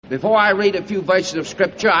Before I read a few verses of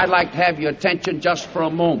Scripture, I'd like to have your attention just for a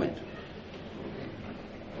moment.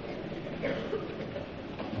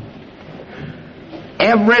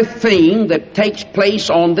 Everything that takes place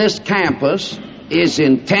on this campus is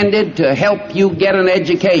intended to help you get an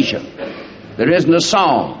education. There isn't a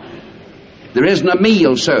song. There isn't a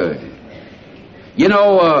meal served. You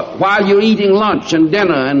know, while you're eating lunch and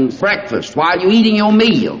dinner and breakfast, while you're eating your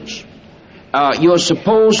meals, you're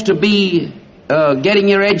supposed to be getting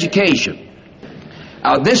your education.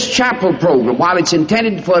 This chapel program, while it's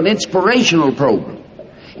intended for an inspirational program,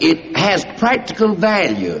 it has practical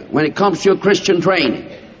value when it comes to your Christian training.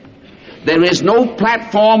 There is no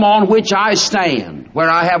platform on which I stand where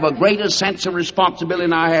I have a greater sense of responsibility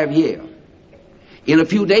than I have here. In a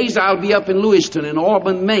few days, I'll be up in Lewiston in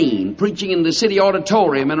Auburn, Maine, preaching in the city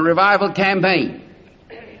auditorium in a revival campaign.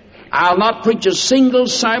 I'll not preach a single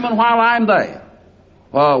sermon while I'm there,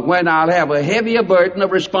 when I'll have a heavier burden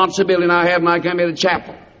of responsibility than I have when I come into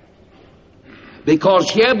chapel. Because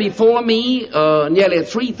here before me, nearly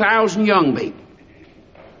 3,000 young people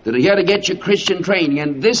that are here to get your Christian training,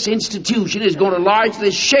 and this institution is going to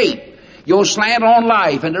largely shape your slant on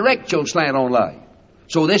life and direct your slant on life.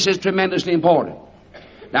 So this is tremendously important.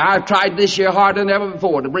 Now, I've tried this year harder than ever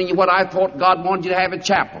before to bring you what I thought God wanted you to have at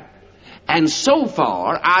chapel. And so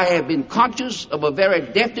far, I have been conscious of a very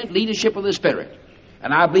definite leadership of the Spirit.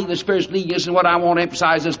 And I believe the Spirit's leading us in what I want to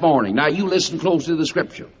emphasize this morning. Now, you listen closely to the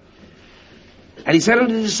Scripture. And he said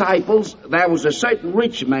unto the disciples, there was a certain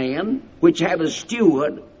rich man which had a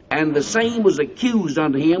steward, and the same was accused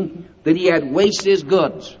unto him that he had wasted his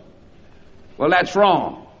goods. Well, that's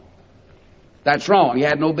wrong. That's wrong. He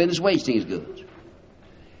had no business wasting his goods.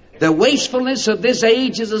 The wastefulness of this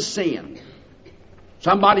age is a sin.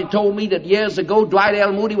 Somebody told me that years ago Dwight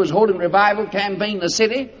L. Moody was holding a revival campaign in the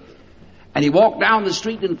city, and he walked down the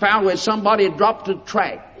street and found where somebody had dropped a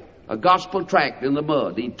tract, a gospel tract in the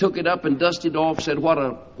mud. He took it up and dusted it off, said, what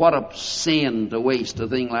a sin to waste a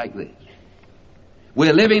thing like this.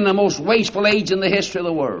 We're living in the most wasteful age in the history of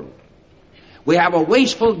the world. We have a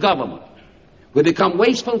wasteful government. We become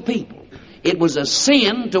wasteful people. It was a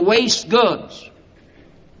sin to waste goods.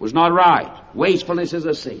 It was not right. Wastefulness is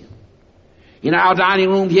a sin. In our dining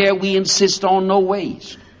room here, we insist on no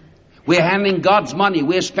waste. We're handling God's money.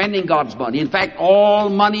 We're spending God's money. In fact, all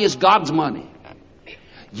money is God's money.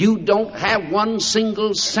 You don't have one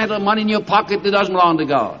single cent of money in your pocket that doesn't belong to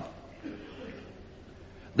God.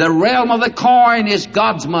 The realm of the coin is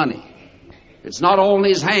God's money. It's not all in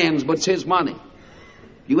His hands, but it's His money.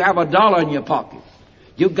 You have $1 in your pocket.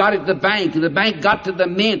 You got it at the bank, and the bank got to the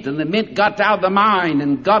mint, and the mint got out of the mine,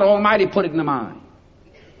 and God Almighty put it in the mine.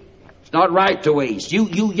 It's not right to waste. You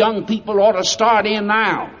young people ought to start in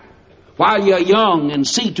now while you're young and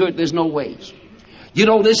see to it there's no waste. You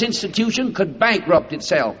know, this institution could bankrupt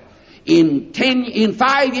itself in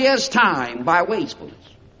 5 years' time by wastefulness.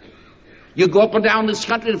 You go up and down this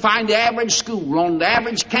country and find the average school on the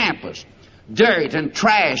average campus, dirt and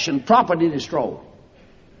trash and property destroyed.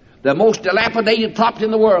 The most dilapidated property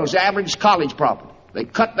in the world is the average college property. They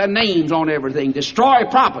cut their names on everything, destroy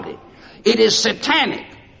property. It is satanic.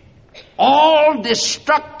 All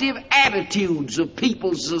destructive attitudes of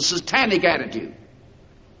people is a satanic attitude.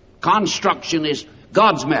 Construction is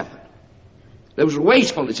God's method. There was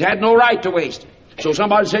wastefulness. You had no right to waste it. So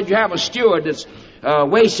somebody said you have a steward that's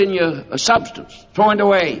wasting your substance, throwing it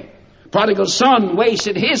away. Prodigal son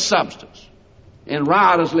wasted his substance in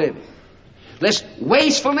riotous living. This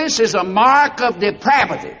wastefulness is a mark of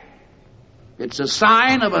depravity. It's a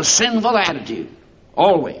sign of a sinful attitude.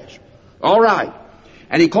 Always. All right.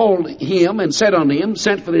 And he called him and said unto him,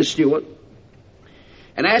 sent for this steward,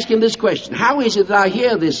 and asked him this question, how is it that I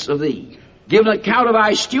hear this of thee? Give an account of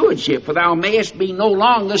thy stewardship, for thou mayest be no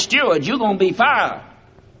longer steward. You're going to be fired.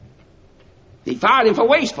 He fired him for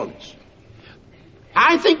wastefulness.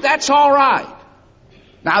 I think that's all right.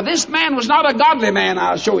 Now, this man was not a godly man,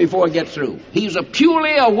 I'll show you before I get through. He was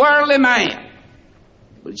purely a worldly man.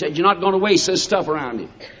 But he said, you're not going to waste this stuff around here.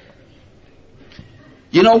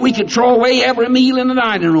 You know, we could throw away every meal in the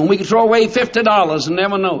dining room. We could throw away $50 and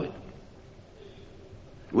never know it.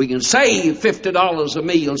 We can save $50 a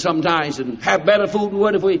meal sometimes and have better food than we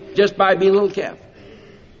would if we just by being a little careful.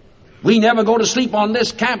 We never go to sleep on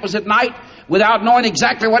this campus at night without knowing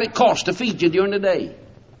exactly what it costs to feed you during the day.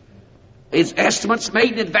 It's estimates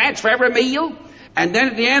made in advance for every meal, and then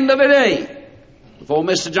at the end of the day, before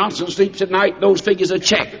Mr. Johnson sleeps at night, those figures are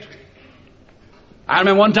checked. I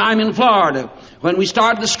remember one time in Florida, when we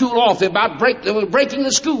started the school off, they were breaking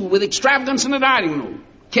the school with extravagance in the dining room,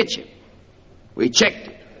 kitchen. We checked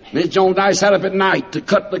it. Miss Jones and I sat up at night to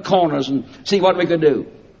cut the corners and see what we could do.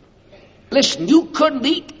 Listen, you couldn't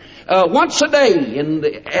eat once a day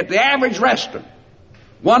at the average restaurant.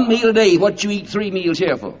 1 meal a day, what you eat 3 meals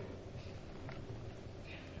here for.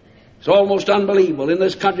 It's almost unbelievable in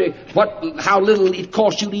this country how little it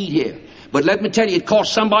costs you to eat here. But let me tell you, it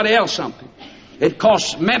costs somebody else something. It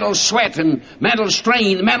costs mental sweat and mental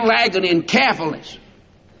strain, mental agony and carefulness.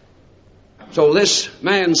 So this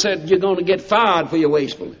man said, you're going to get fired for your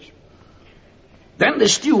wastefulness. Then the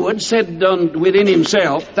steward said within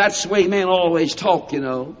himself, that's the way men always talk,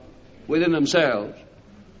 within themselves.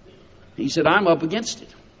 He said, I'm up against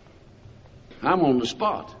it. I'm on the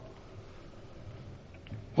spot.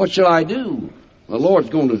 What shall I do? The Lord's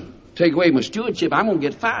going to take away my stewardship. I'm going to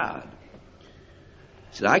get fired.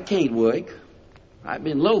 He said, I can't work. I've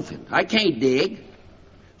been loafing. I can't dig.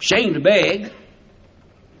 Ashamed to beg.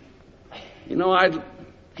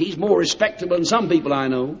 He's more respectable than some people I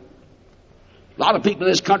know. A lot of people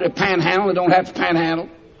in this country panhandle and don't have to panhandle.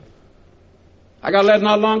 I got a letter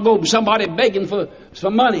not long ago from somebody begging for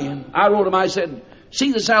some money. And I wrote him, I said,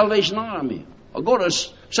 see the Salvation Army or go to a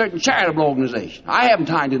certain charitable organization. I haven't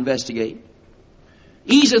time to investigate.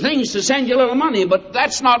 Easy things to send you a little money, but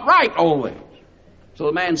that's not right always. So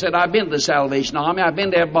the man said, I've been to the Salvation Army. I've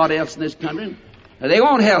been to everybody else in this country. They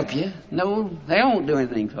won't help you. No, they won't do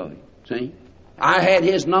anything for you. See? I had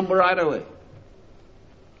his number right away.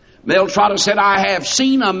 Mel Trotter said, I have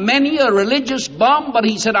seen many a religious bum, but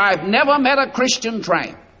he said, I've never met a Christian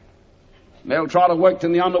tramp. Mel Trotter worked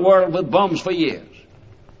in the underworld with bums for years.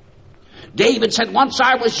 David said, once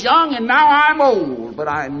I was young and now I'm old, but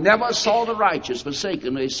I never saw the righteous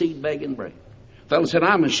forsaken, their seed begging bread. Fellow said,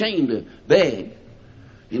 I'm ashamed to beg.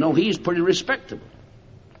 He's pretty respectable.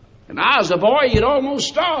 And I was a boy, you'd almost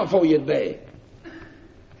starve before you'd beg.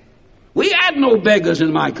 We had no beggars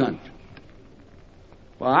in my country.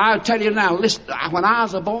 Well, I'll tell you now, listen, when I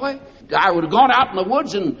was a boy, I would have gone out in the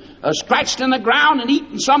woods and scratched in the ground and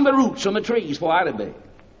eaten some of the roots from the trees before I'd have begged.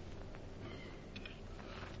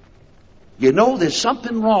 There's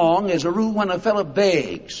something wrong as a rule when a fellow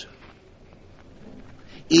begs.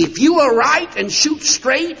 If you are right and shoot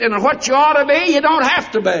straight and what you ought to be, you don't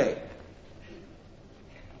have to beg.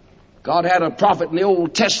 God had a prophet in the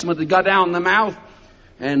Old Testament that got down in the mouth,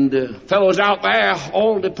 and fellows out there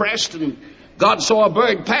all depressed, and God saw a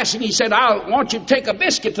bird passing. He said, I want you to take a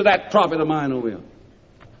biscuit to that prophet of mine over here.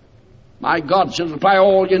 My God shall supply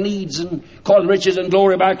all your needs and cause riches and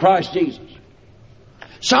glory by Christ Jesus.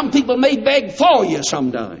 Some people may beg for you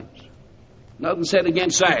sometimes. Nothing said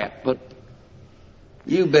against that, but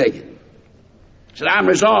you begging. He said, I'm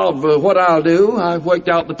resolved what I'll do. I've worked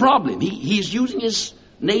out the problem. He's using his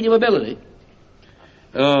native ability.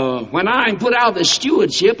 When I'm put out of the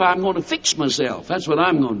stewardship, I'm going to fix myself. That's what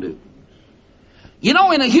I'm going to do.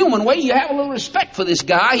 In a human way, you have a little respect for this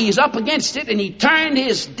guy. He's up against it, and he turned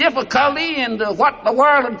his difficulty into what the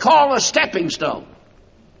world would call a stepping stone.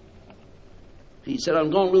 He said, I'm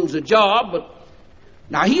going to lose the job, but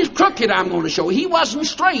now he's crooked, I'm going to show. He wasn't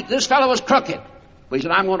straight. This fellow was crooked. But he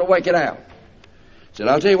said, I'm going to work it out. He said,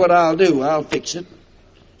 I'll tell you what I'll do. I'll fix it.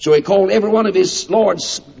 So he called every one of his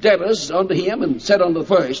Lord's debtors unto him and said unto the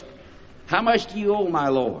first, how much do you owe my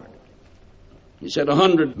Lord? He said,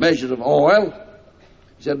 100 measures of oil.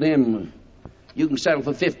 He said to him, you can settle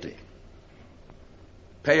for 50.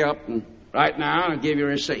 Pay up and right now I'll give you a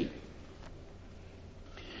receipt.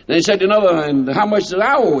 Then he said to another, and how much does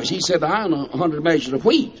I owe? He said, I owe 100 measures of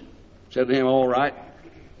wheat. He said to him, all right,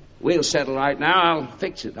 we'll settle right now. I'll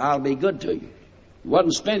fix it. I'll be good to you. He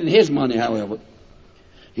wasn't spending his money, however.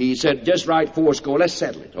 He said, just write 4 score. Let's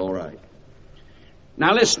settle it. All right.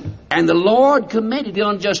 Now listen. And the Lord commended the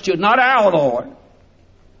unjust steward, not our Lord,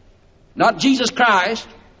 not Jesus Christ.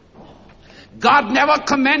 God never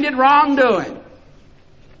commended wrongdoing.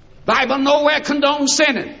 Bible nowhere condones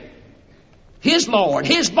sinning. His Lord,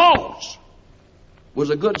 his boss,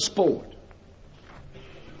 was a good sport.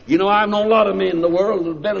 I've known a lot of men in the world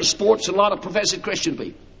that are better sports than a lot of professed Christian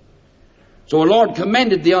people. So the Lord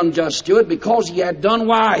commended the unjust steward because he had done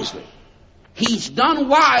wisely. He's done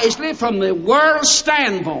wisely from the world's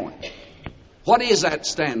standpoint. What is that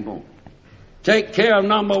standpoint? Take care of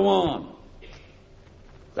number one.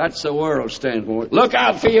 That's the world's standpoint. Look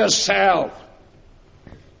out for yourself.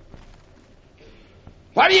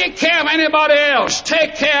 Why do you care of anybody else?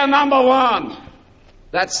 Take care of number one.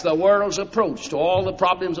 That's the world's approach to all the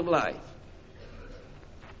problems of life.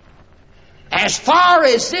 As far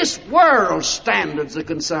as this world's standards are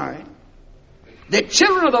concerned, the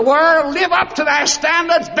children of the world live up to their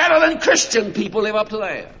standards better than Christian people live up to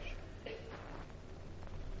theirs.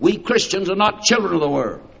 We Christians are not children of the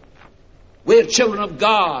world. We're children of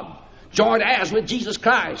God, joined heirs with Jesus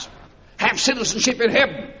Christ, have citizenship in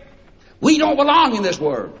heaven. We don't belong in this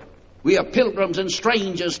world. We are pilgrims and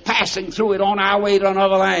strangers passing through it on our way to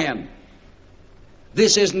another land.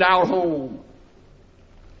 This isn't our home.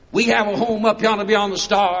 We have a home up yonder beyond the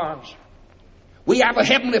stars. We have a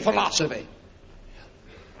heavenly philosophy.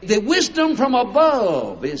 The wisdom from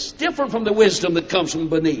above is different from the wisdom that comes from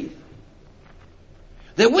beneath.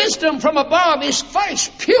 The wisdom from above is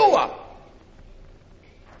first pure,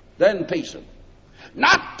 then peaceable.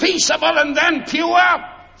 Not peaceable and then pure,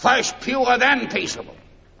 first pure, then peaceable.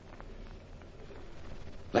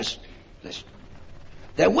 Listen.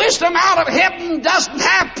 The wisdom out of heaven doesn't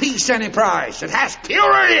have peace at any price. It has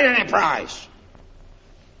purity at any price.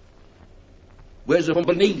 Wisdom from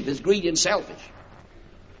beneath is greedy and selfish.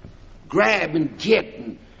 Grab and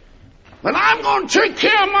get. But I'm going to take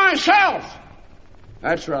care of myself.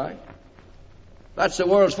 That's right. That's the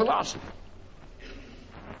world's philosophy.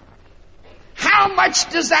 How much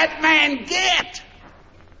does that man get?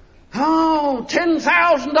 Oh,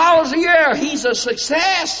 $10,000 a year. He's a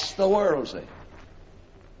success, the world says.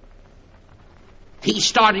 He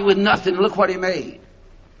started with nothing. Look what he made.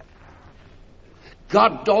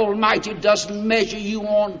 God Almighty doesn't measure you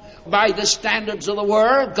by the standards of the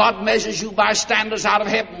world. God measures you by standards out of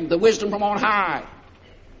heaven, the wisdom from on high.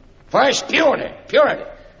 First, purity.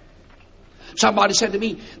 Somebody said to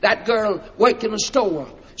me, that girl worked in a store.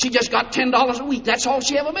 She just got $10 a week. That's all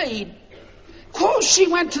she ever made. Of course, she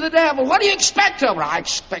went to the devil. What do you expect of her? I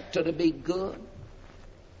expect her to be good.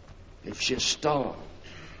 If she's starved.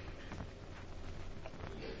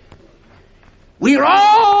 We're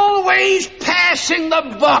always passing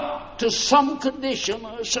the buck to some condition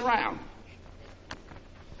or surroundings.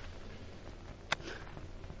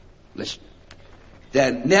 Listen,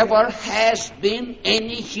 there never has been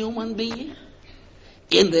any human being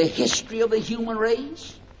in the history of the human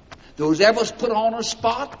race that was ever put on a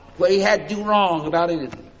spot where he had to do wrong about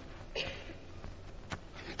anything.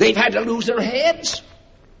 They've had to lose their heads.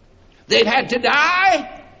 They've had to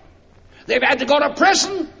die. They've had to go to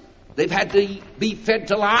prison. They've had to be fed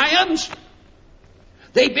to lions.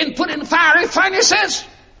 They've been put in fiery furnaces.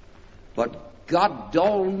 But God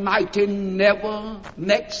Almighty never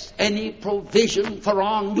makes any provision for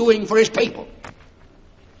wrongdoing for His people.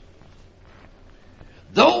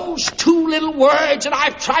 Those two little words that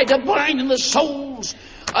I've tried to burn in the souls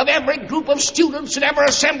of every group of students that ever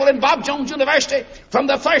assembled in Bob Jones University from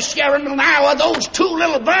the first year until now are those two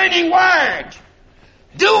little burning words.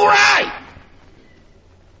 Do right.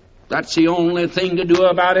 That's the only thing to do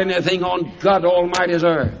about anything on God Almighty's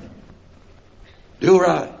earth. Do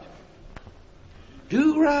right.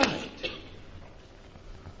 Do right.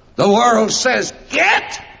 The world says,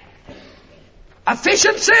 get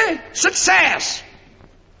efficiency, success.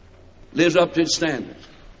 Lives up to its standards.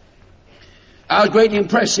 I was greatly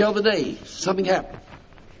impressed the other day. Something happened.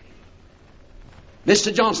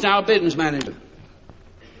 Mr. Johnson, our business manager,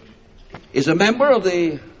 is a member of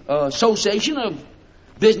the Association of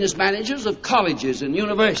Business Managers of Colleges and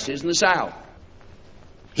Universities in the South.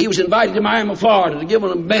 He was invited to Miami, Florida to give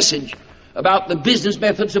a message about the business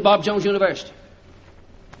methods of Bob Jones University.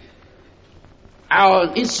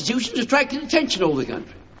 Our institutions attracted attention over the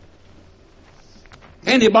country.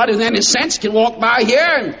 Anybody with any sense can walk by here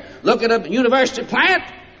and look at a university plant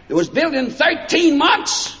that was built in 13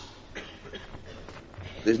 months.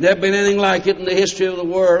 There's never been anything like it in the history of the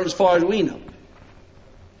world as far as we know.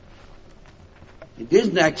 It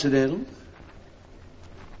isn't accidental.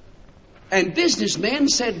 And businessmen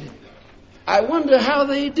said, I wonder how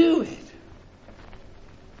they do it.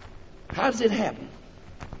 How does it happen?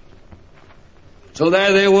 So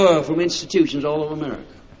there they were from institutions all over America.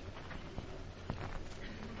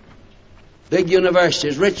 Big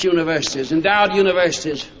universities, rich universities, endowed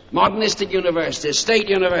universities, modernistic universities, state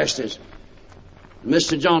universities.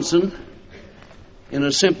 Mr. Johnson, in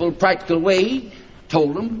a simple, practical way,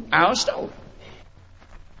 told them our story.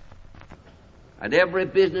 And every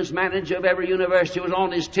business manager of every university was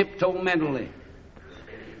on his tiptoe mentally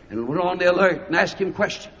and was on the alert and asked him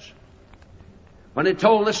questions. When he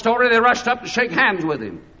told the story, they rushed up to shake hands with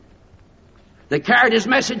him. They carried his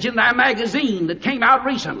message in their magazine that came out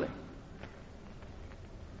recently.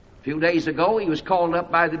 A few days ago, he was called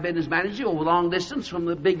up by the business manager over long distance from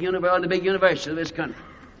the big university of this country.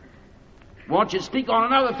 I want you to speak on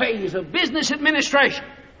another phase of business administration.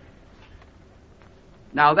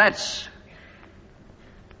 Now that's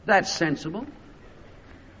sensible.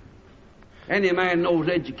 Any man knows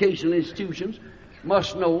educational institutions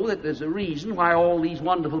must know that there's a reason why all these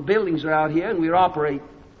wonderful buildings are out here and we operate.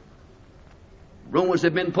 Rumors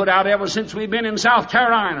have been put out ever since we've been in South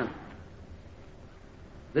Carolina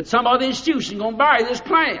that some other institution is going to buy this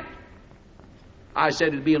plant. I said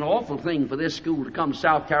it'd be an awful thing for this school to come to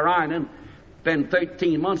South Carolina and spend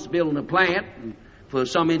 13 months building a plant and for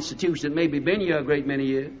some institution that maybe been here a great many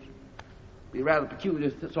years. Be rather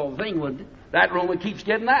peculiar sort of thing, wouldn't it? That rumor keeps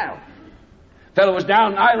getting out. Fellow was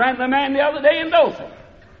down, I ran the man the other day in Dothan,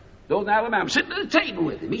 Alabama, sitting at the table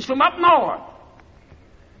with him. He's from up north.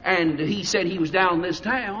 And he said he was down in this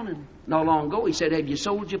town, and not long ago he said, have you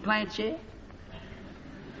sold your plants yet?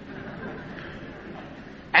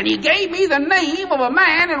 And he gave me the name of a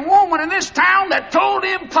man and woman in this town that told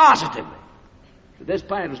him positively that this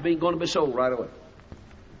plant was going to be sold right away.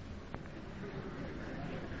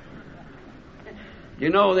 You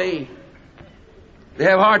know, they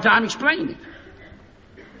have a hard time explaining it.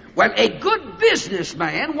 Well, a good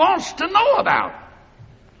businessman wants to know about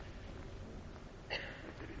it.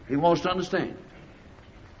 He wants to understand.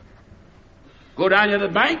 Go down to the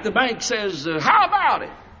bank says, how about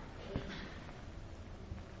it?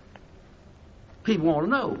 People want to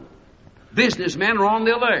know. Businessmen are on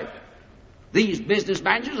the alert. These business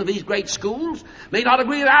managers of these great schools may not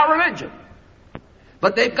agree with our religion,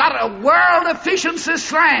 but they've got a world efficiency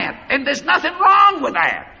slant, and there's nothing wrong with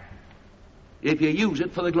that if you use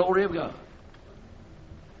it for the glory of God.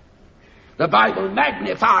 The Bible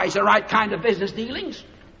magnifies the right kind of business dealings.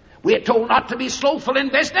 We are told not to be slothful in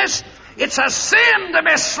business. It's a sin to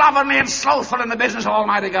be slovenly and slothful in the business of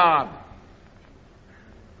Almighty God.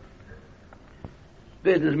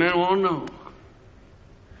 Businessmen want to know.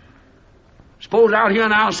 Suppose out here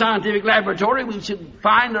in our scientific laboratory we should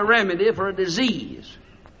find a remedy for a disease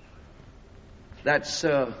that's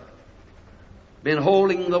been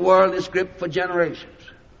holding the world in its grip for generations.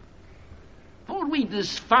 Suppose we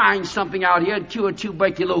just find something out here to cure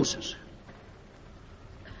tuberculosis.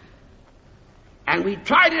 And we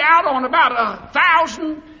tried it out on about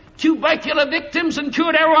 1,000 tubercular victims and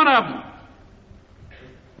cured every one of them.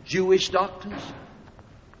 Jewish doctors,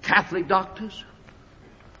 Catholic doctors,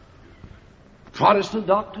 Protestant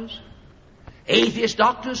doctors, atheist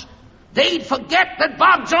doctors, they'd forget that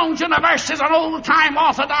Bob Jones University is an old-time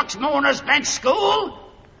Orthodox mourners bench school.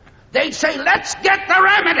 They'd say, let's get the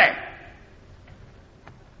remedy.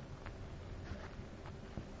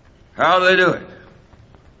 How do they do it?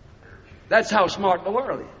 That's how smart the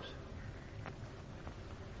world is.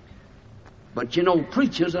 But you know,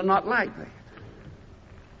 preachers are not like that.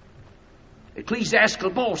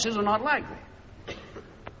 Ecclesiastical bosses are not like that.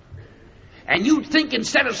 And you'd think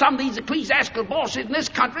instead of some of these ecclesiastical bosses in this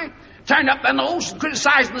country turning up their nose and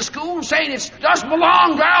criticizing the school, saying it doesn't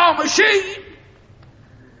belong to our machine,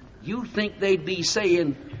 you'd think they'd be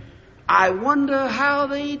saying, I wonder how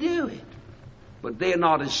they do it. But they're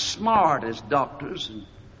not as smart as doctors and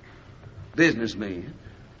businessmen.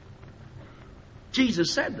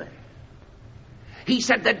 Jesus said that. He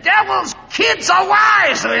said the devil's kids are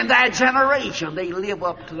wiser in that generation. They live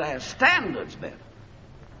up to their standards better.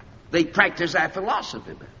 They practice their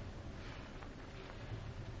philosophy better.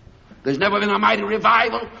 There's never been a mighty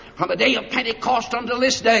revival from the day of Pentecost until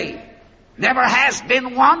this day. Never has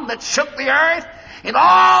been one that shook the earth in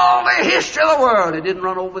all the history of the world. It didn't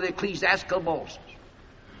run over the ecclesiastical bosses.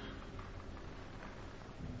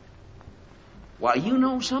 Why, you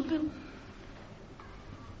know something?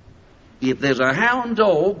 If there's a hound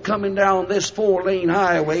dog coming down this 4-lane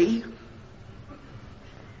highway,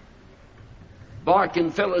 barking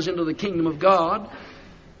fellas into the kingdom of God,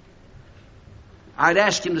 I'd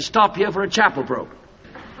ask him to stop here for a chapel program.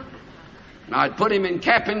 And I'd put him in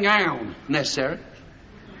cap and gown, if necessary.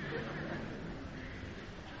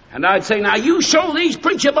 And I'd say, now you show these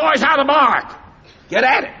preacher boys how to bark. Get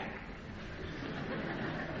at it.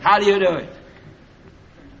 How do you do it?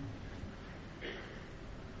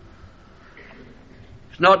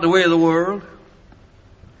 It's not the way of the world.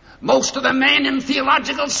 Most of the men in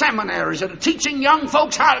theological seminaries that are teaching young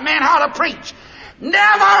folks how to preach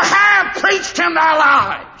never have preached in their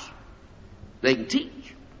lives. They can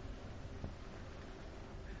teach.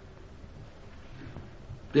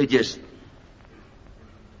 They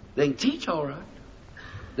can teach all right.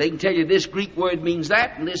 They can tell you this Greek word means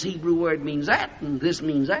that, and this Hebrew word means that, and this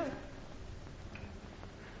means that.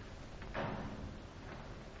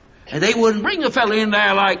 And they wouldn't bring a fellow in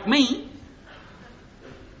there like me,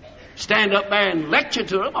 stand up there and lecture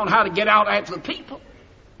to them on how to get out after the people.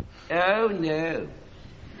 Oh, no.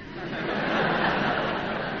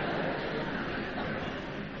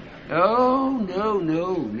 Oh,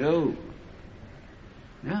 no.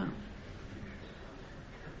 No.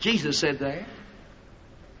 Jesus said that.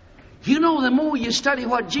 You know, the more you study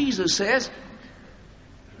what Jesus says,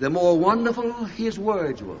 the more wonderful his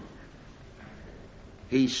words were.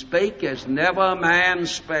 He spake as never man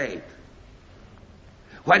spake.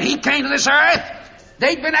 When he came to this earth,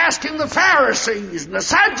 they'd been asking the Pharisees and the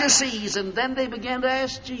Sadducees, and then they began to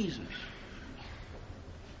ask Jesus.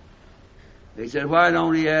 They said, why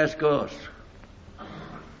don't he ask us?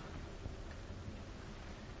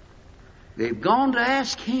 They've gone to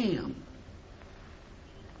ask him.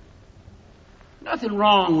 Nothing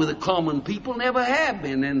wrong with the common people. Never have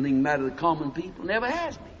been anything matter with the common people. Never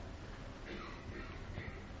has been.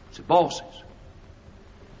 It's the bosses.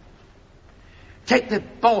 Take the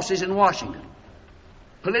bosses in Washington.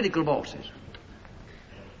 Political bosses.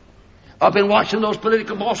 Up in Washington, those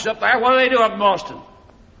political bosses up there, what do they do up in Boston?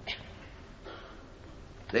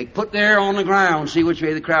 They put their ear on the ground, see which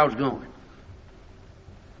way the crowd's going.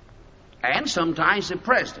 And sometimes the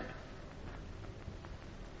president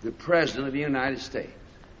of the United States,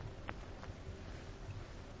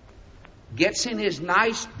 gets in his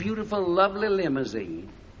nice, beautiful, lovely limousine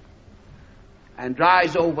and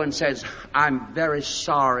drives over and says, I'm very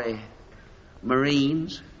sorry,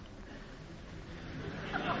 Marines.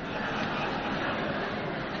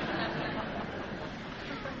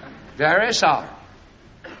 Very sorry.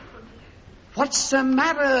 What's the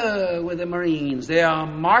matter with the Marines? They are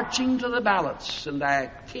marching to the ballots, and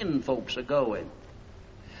their kinfolks are going.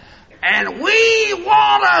 And we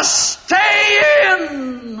want to stay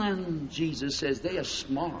in. And Jesus says they are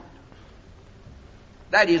smart.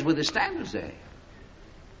 That is, with the standards there.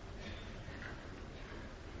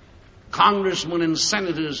 Congressmen and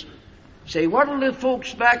senators say, what will the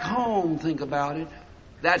folks back home think about it?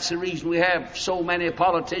 That's the reason we have so many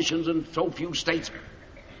politicians and so few statesmen.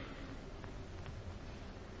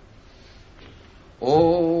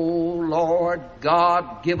 Oh, Lord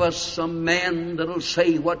God, give us some men that'll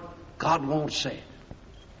say what God won't say.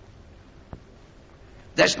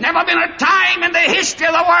 There's never been a time in the history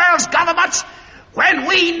of the world's governments when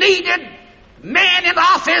we needed men in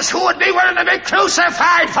office who would be willing to be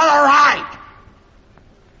crucified for the right.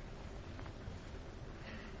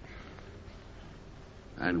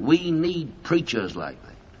 And we need preachers like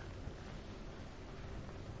that.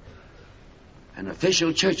 And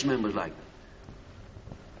official church members like that.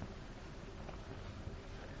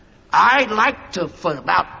 I'd like to, for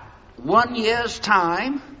about 1 year's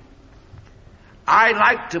time, I'd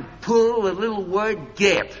like to pull the little word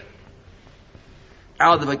get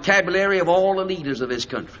out of the vocabulary of all the leaders of this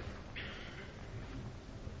country.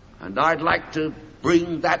 And I'd like to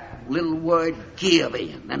bring that little word give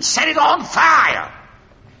in and set it on fire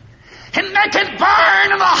and make it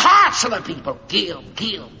burn in the hearts of the people. Give,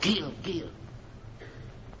 give, give, give.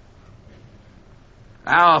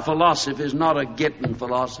 Our philosophy is not a getting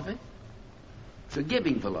philosophy. It's a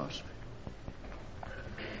giving philosophy.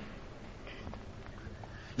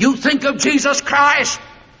 You think of Jesus Christ.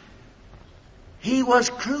 He was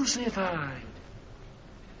crucified.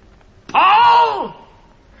 Paul,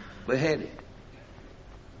 beheaded.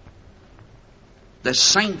 The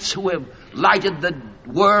saints who have lighted the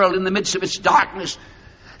world in the midst of its darkness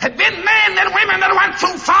have been men and women that went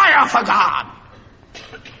through fire for God.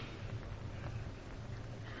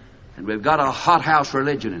 And we've got a hothouse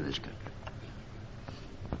religion in this country.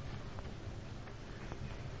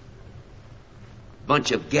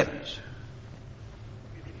 Bunch of getters.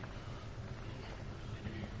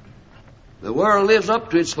 The world lives up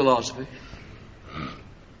to its philosophy.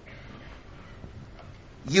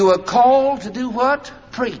 You are called to do what?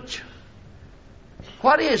 Preach.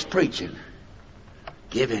 What is preaching?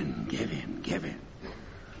 Giving, giving, giving.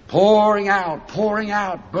 Pouring out, burning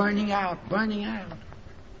out, burning out.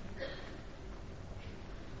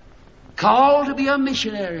 Called to be a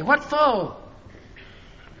missionary. What for?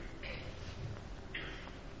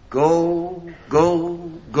 Go, go,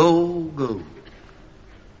 go, go.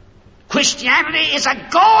 Christianity is a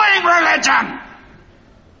going religion.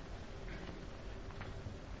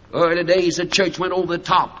 Early days the church went over the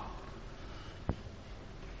top.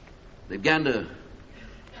 They began to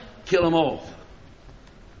kill them off.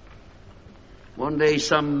 One day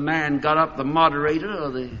some man got up, the moderator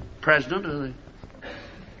or the president or the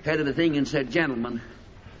head of the thing, and said, gentlemen,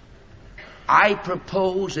 I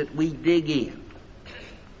propose that we dig in.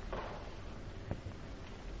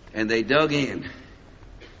 And they dug in.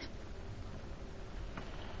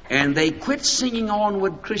 And they quit singing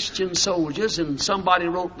Onward Christian Soldiers, and somebody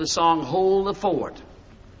wrote the song Hold the Fort.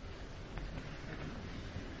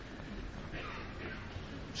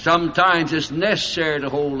 Sometimes it's necessary to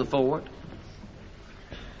hold the fort.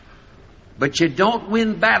 But you don't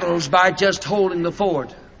win battles by just holding the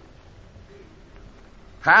fort.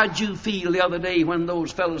 How'd you feel the other day when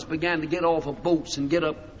those fellows began to get off of boats and get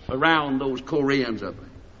up around those Koreans up there?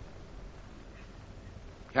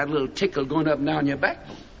 Had a little tickle going up and down your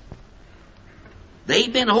backbone.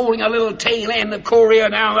 They've been holding a little tail end of Korea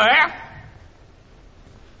down there.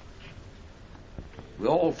 We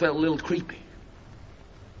all felt a little creepy.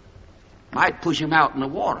 Might push him out in the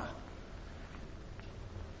water.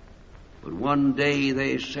 But one day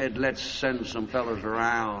they said, let's send some fellas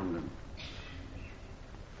around and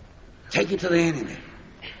take it to the enemy.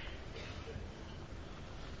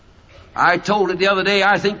 I told it the other day,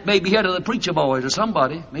 I think maybe here to the preacher boys or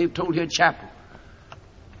somebody, maybe told here at chapel.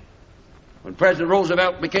 When President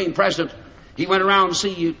Roosevelt became president, he went around to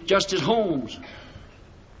see Justice Holmes.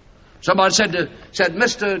 Somebody said,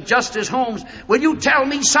 Mr. Justice Holmes, will you tell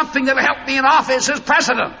me something that'll help me in office as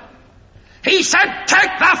president? He said, take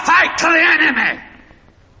the fight to the enemy.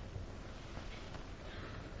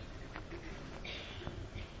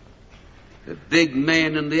 The big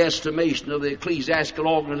man in the estimation of the ecclesiastical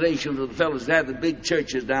organizations of the fellows that have the big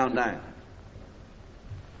churches down there.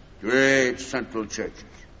 Great central churches.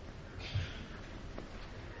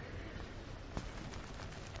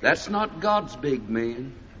 That's not God's big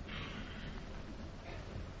man.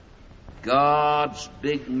 God's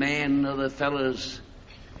big men are the fellows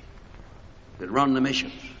that run the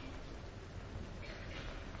missions.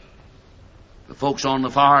 The folks on the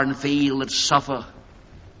foreign field that suffer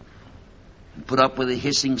and put up with the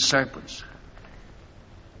hissing serpents.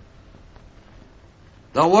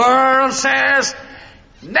 The world says,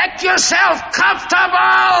 make yourself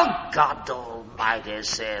comfortable. God Almighty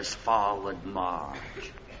says, forward march.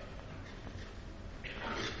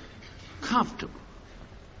 Comfortable.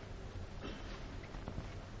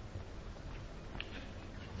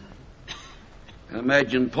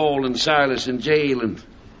 Imagine Paul and Silas in jail, and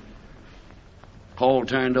Paul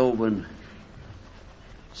turned over and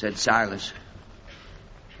said, Silas,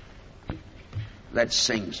 let's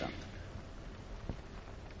sing something.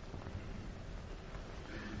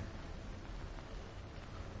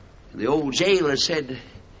 The old jailer said,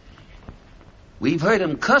 we've heard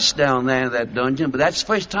him cuss down there in that dungeon, but that's the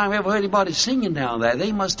first time we ever heard anybody singing down there.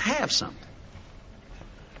 They must have something.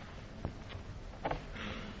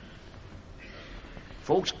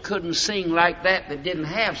 Folks couldn't sing like that didn't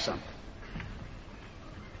have something.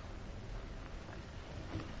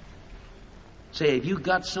 Say, have you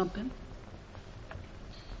got something?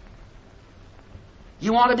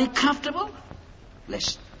 You want to be comfortable?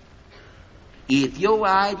 Listen. If your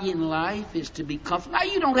idea in life is to be comfortable, now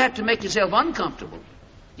you don't have to make yourself uncomfortable.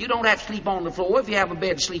 You don't have to sleep on the floor if you have a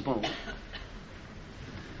bed to sleep on.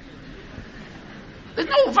 There's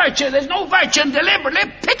no virtue in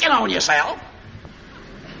deliberately picking on yourself.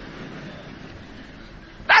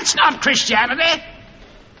 That's not Christianity.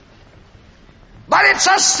 But it's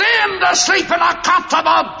a sin to sleep in a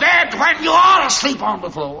comfortable bed when you ought to sleep on the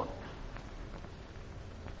floor.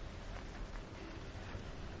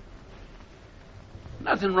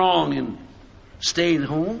 Nothing wrong in staying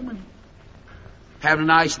home and having a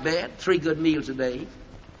nice bed, 3 good meals a day.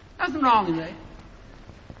 Nothing wrong in that.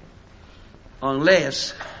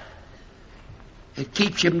 Unless it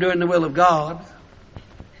keeps you from doing the will of God.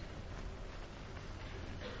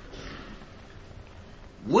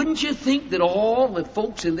 Wouldn't you think that all the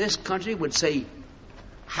folks in this country would say,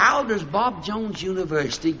 how does Bob Jones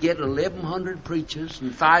University get 1,100 preachers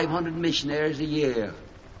and 500 missionaries a year?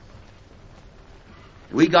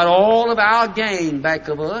 We got all of our gang back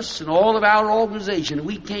of us and all of our organization.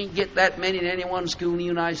 We can't get that many in any one school in the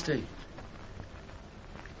United States.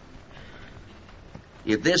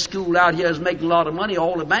 If this school out here is making a lot of money,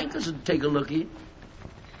 all the bankers would take a look at it.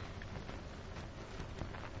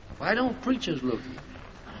 Why don't preachers look at it?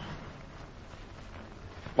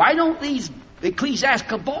 Why don't these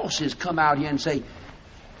ecclesiastical bosses come out here and say,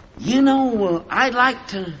 you know, I'd like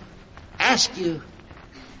to ask you,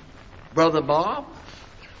 Brother Bob.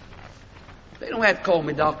 They don't have to call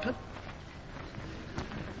me doctor.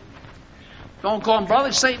 Don't call him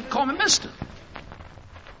brother, say, call me mister.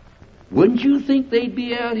 Wouldn't you think they'd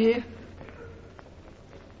be out here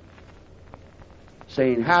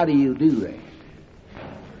saying, how do you do that?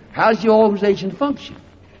 How's your organization function?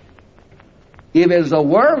 If it was a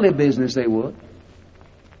worldly business, they would.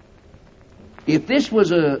 If this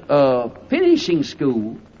was a finishing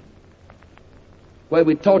school where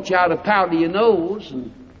we taught you how to powder your nose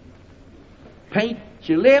and paint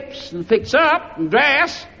your lips and fix up and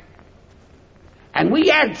dress, and we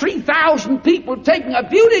had 3,000 people taking a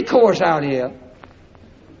beauty course out here,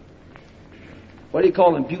 what do you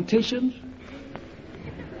call them, beauticians?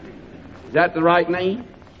 Is that the right name?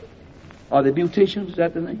 Are they beauticians? Is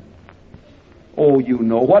that the name? Oh, you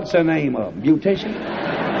know. What's the name of them? Beautician?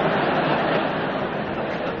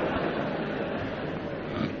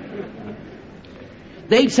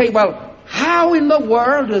 They'd say, well, how in the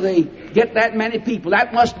world do they get that many people.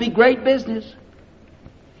 That must be great business.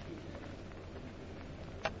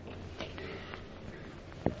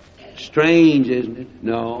 Strange, isn't it?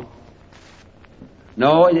 No.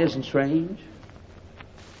 No, it isn't strange.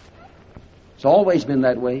 It's always been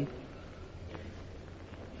that way.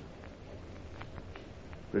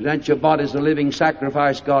 Present your body as a living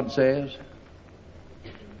sacrifice, God says.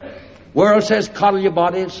 World says, coddle your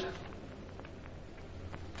bodies.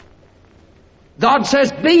 God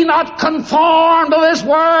says, be not conformed to this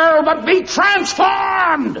world, but be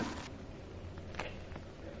transformed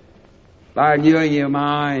by renewing your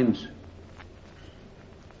minds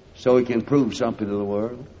so we can prove something to the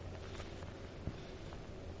world.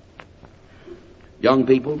 Young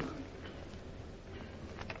people,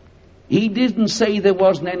 he didn't say there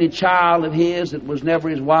wasn't any child of his that was never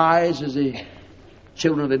as wise as the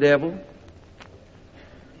children of the devil.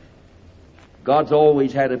 God's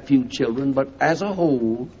always had a few children, but as a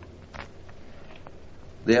whole,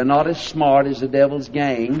 they're not as smart as the devil's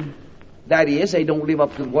gang. That is, they don't live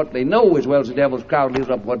up to what they know as well as the devil's crowd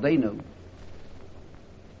lives up to what they know.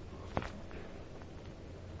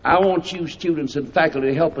 I want you students and faculty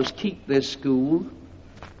to help us keep this school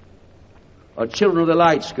a Children of the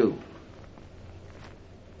Light school.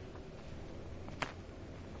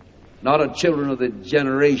 Not a children of the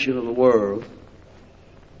generation of the world.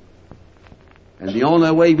 And the only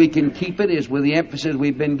way we can keep it is with the emphasis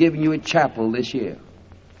we've been giving you at chapel this year.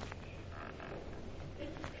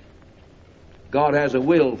 God has a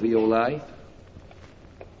will for your life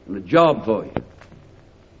and a job for you.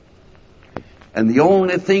 And the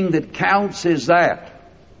only thing that counts is that.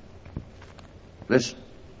 Listen.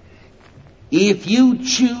 If you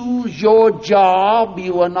choose your job,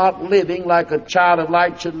 you are not living like a child of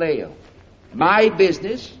light should live. My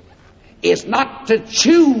business is not to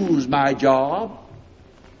choose my job.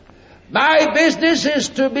 My business is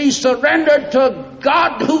to be surrendered to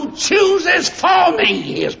God who chooses for me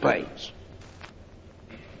His place.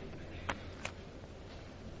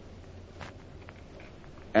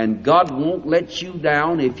 And God won't let you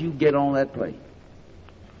down if you get on that plane.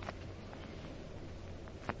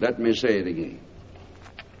 Let me say it again.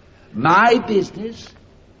 My business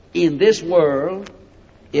in this world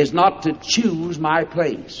is not to choose my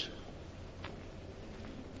place.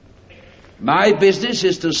 My business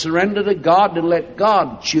is to surrender to God and let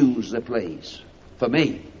God choose the place for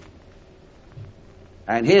me.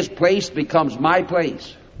 And His place becomes my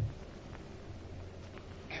place.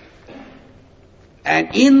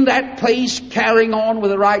 And in that place, carrying on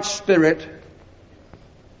with the right spirit,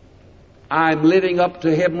 I'm living up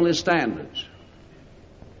to heavenly standards.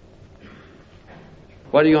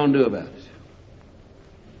 What are you going to do about it?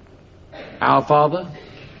 Our Father,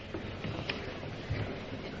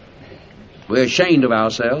 we're ashamed of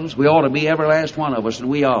ourselves. We ought to be every last one of us, and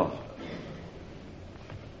we are.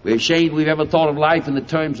 We're ashamed we've ever thought of life in the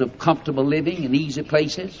terms of comfortable living and easy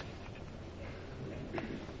places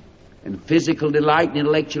and physical delight and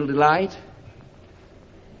intellectual delight.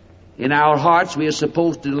 In our hearts, we are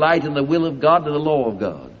supposed to delight in the will of God and the law of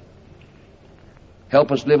God.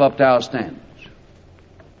 Help us live up to our standards.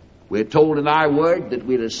 We're told in Thy Word that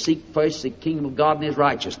we're to seek first the kingdom of God and His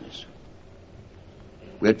righteousness.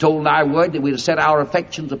 We're told in Thy Word that we're to set our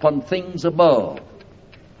affections upon things above.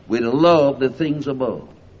 We're to love the things above.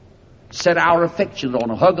 Set our affections on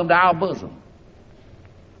them, hug them to our bosom.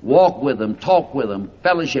 Walk with them, talk with them,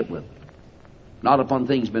 fellowship with them. Not upon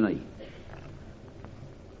things beneath.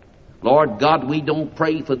 Lord God, we don't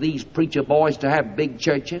pray for these preacher boys to have big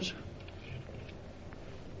churches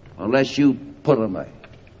unless you put them there.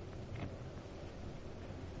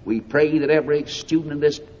 We pray that every student in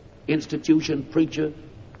this institution, preacher,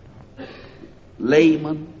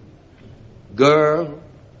 layman, girl,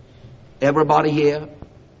 everybody here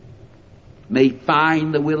may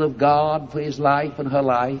find the will of God for his life and her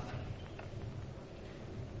life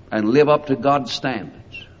and live up to God's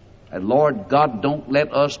standards. And Lord God, don't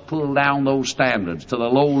let us pull down those standards to the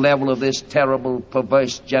low level of this terrible,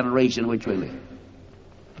 perverse generation in which we live.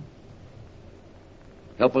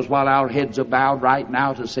 Help us while our heads are bowed right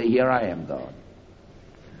now to say, here I am, God.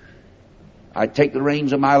 I take the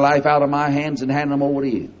reins of my life out of my hands and hand them over to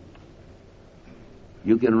you.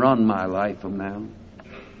 You can run my life from now.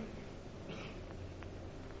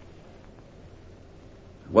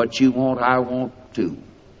 What you want, I want too,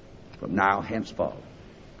 from now henceforth.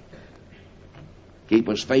 Keep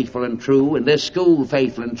us faithful and true, in this school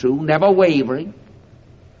faithful and true, never wavering.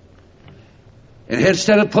 And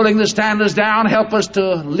instead of pulling the standards down, help us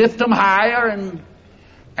to lift them higher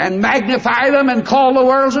and magnify them and call the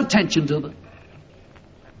world's attention to them.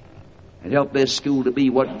 And help this school to be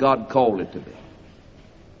what God called it to be.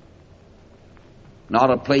 Not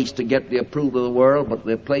a place to get the approval of the world, but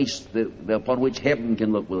the place upon which heaven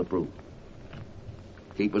can look with approval.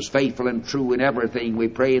 Keep us faithful and true in everything, we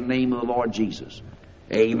pray in the name of the Lord Jesus.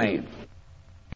 Amen.